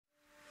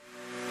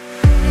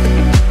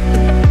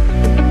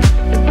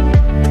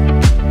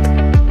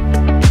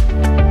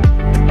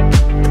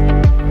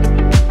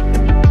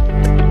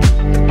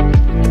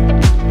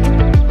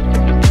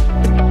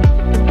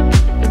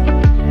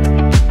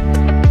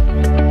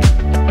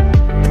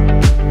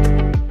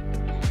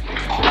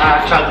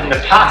had in the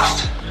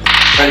past,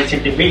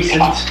 relatively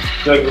recent,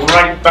 going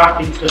right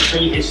back into the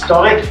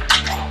prehistoric.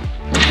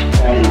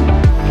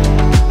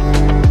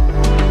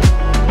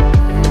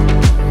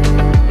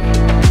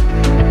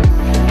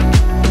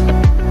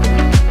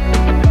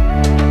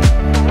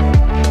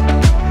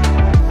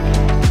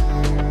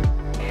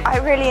 I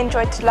really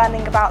enjoyed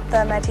learning about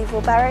the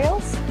medieval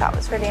burials. That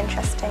was really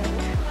interesting.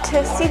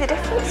 To see the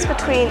difference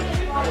between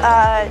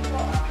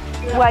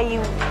where you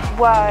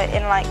were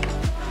in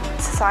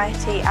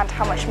society and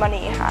how much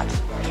money you had.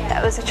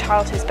 There was a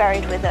child who was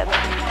buried with a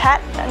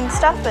pet and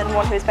stuff, and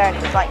one who was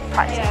buried with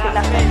practically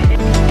nothing.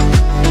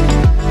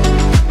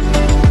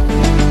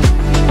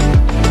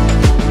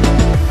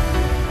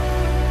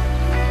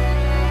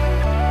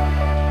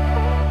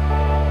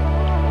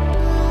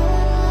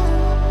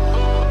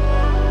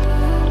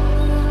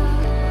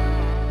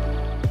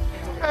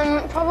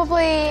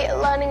 Probably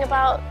learning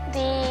about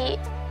the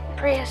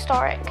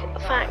prehistoric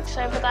facts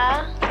over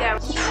there. Yeah.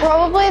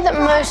 Probably that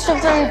most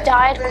of them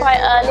died quite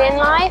early in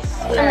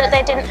life and that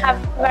they didn't have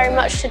very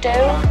much to do.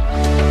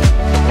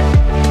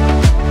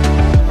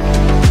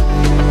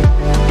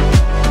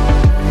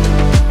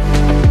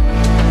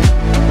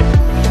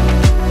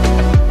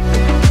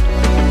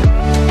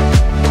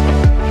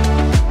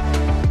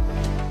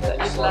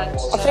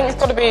 I think it's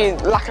got to be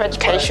lack of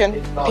education.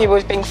 People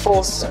are being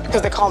forced,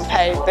 because they can't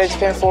pay, they're just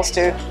being forced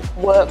to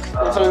work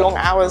for long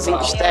hours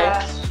each day.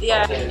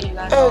 Yeah.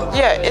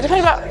 Yeah, it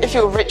depends about if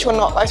you're rich or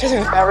not. Especially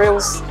with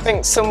burials, I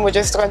think some were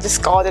just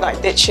discarded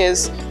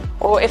ditches,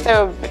 or if they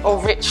were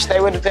rich, they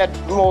would have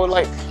had more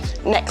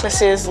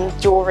necklaces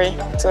and jewellery.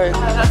 So.